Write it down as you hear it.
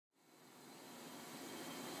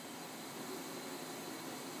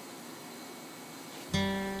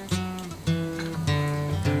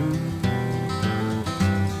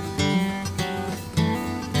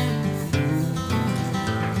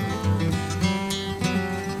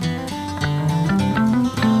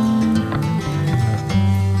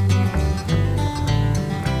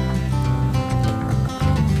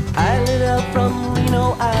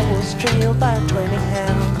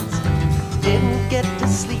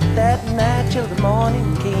that night till the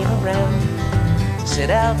morning came around. Set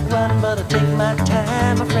out running, but I take my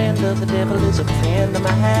time. A friend of the devil is a friend of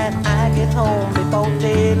mine. I get home before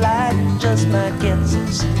daylight, just might get some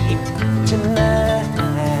sleep tonight.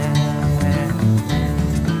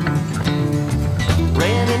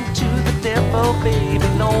 Ran into the devil, baby,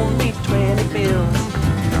 loaned me 20 bills.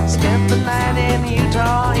 Spent the night in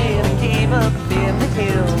Utah in a cave up in the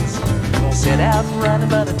hills. Set out running,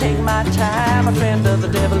 but I take my time. A friend of the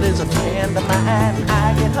devil is a friend of mine.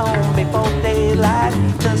 I get home before daylight,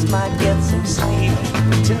 just might get some sleep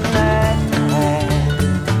tonight.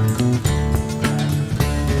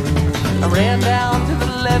 I ran down to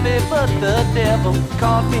the levee, but the devil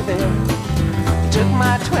caught me there. Took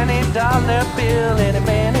my $20 bill and it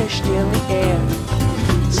vanished in the air.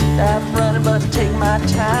 Set out running, but I take my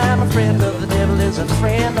time. A friend of the devil is a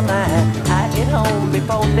friend of mine. I get home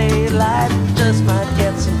before daylight, just might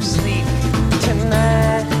get some sleep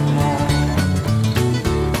tonight.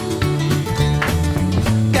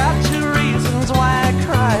 Got two reasons why I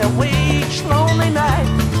cry away each lonely night.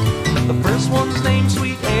 The first one's named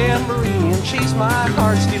Sweet Anne Marie, and she's my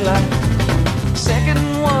heart's delight. Second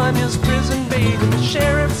one is prison baby, the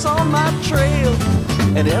sheriff's on my trail.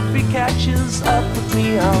 And if he catches up with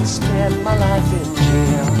me, I'll spend my life in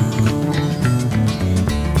jail.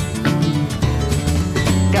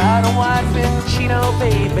 Got a wife in Chino,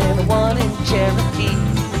 baby, and one in Cherokee.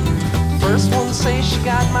 First one says she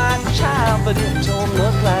got my child, but it don't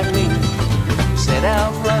look like me. Set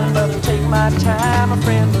out running, but I take my time. A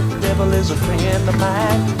friend of the devil is a friend of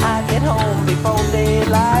mine. I get home before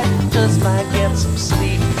daylight, just might get some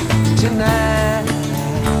sleep tonight.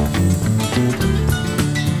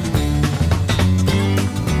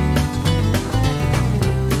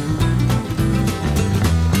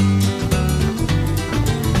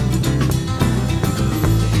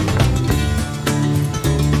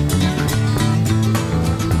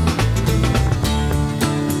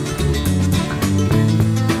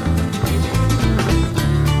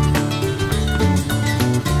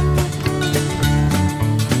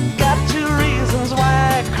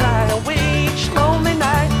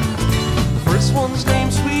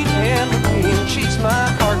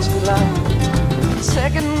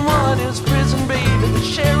 Second one is prison baby, the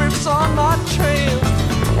sheriff's on my trail.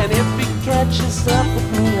 And if he catches up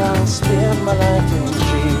with me, I'll spend my life in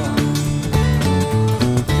jail.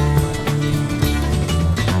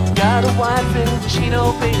 Got a wife in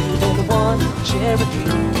Chino, baby, and one in Cherokee.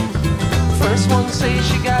 First one says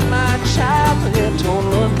she got my child, but it don't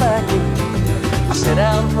look like it. I set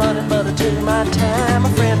out running, but I took my time. A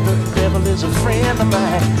friend of the devil is a friend of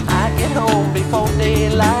mine. I get home before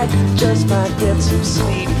daylight, just might get some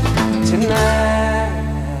sleep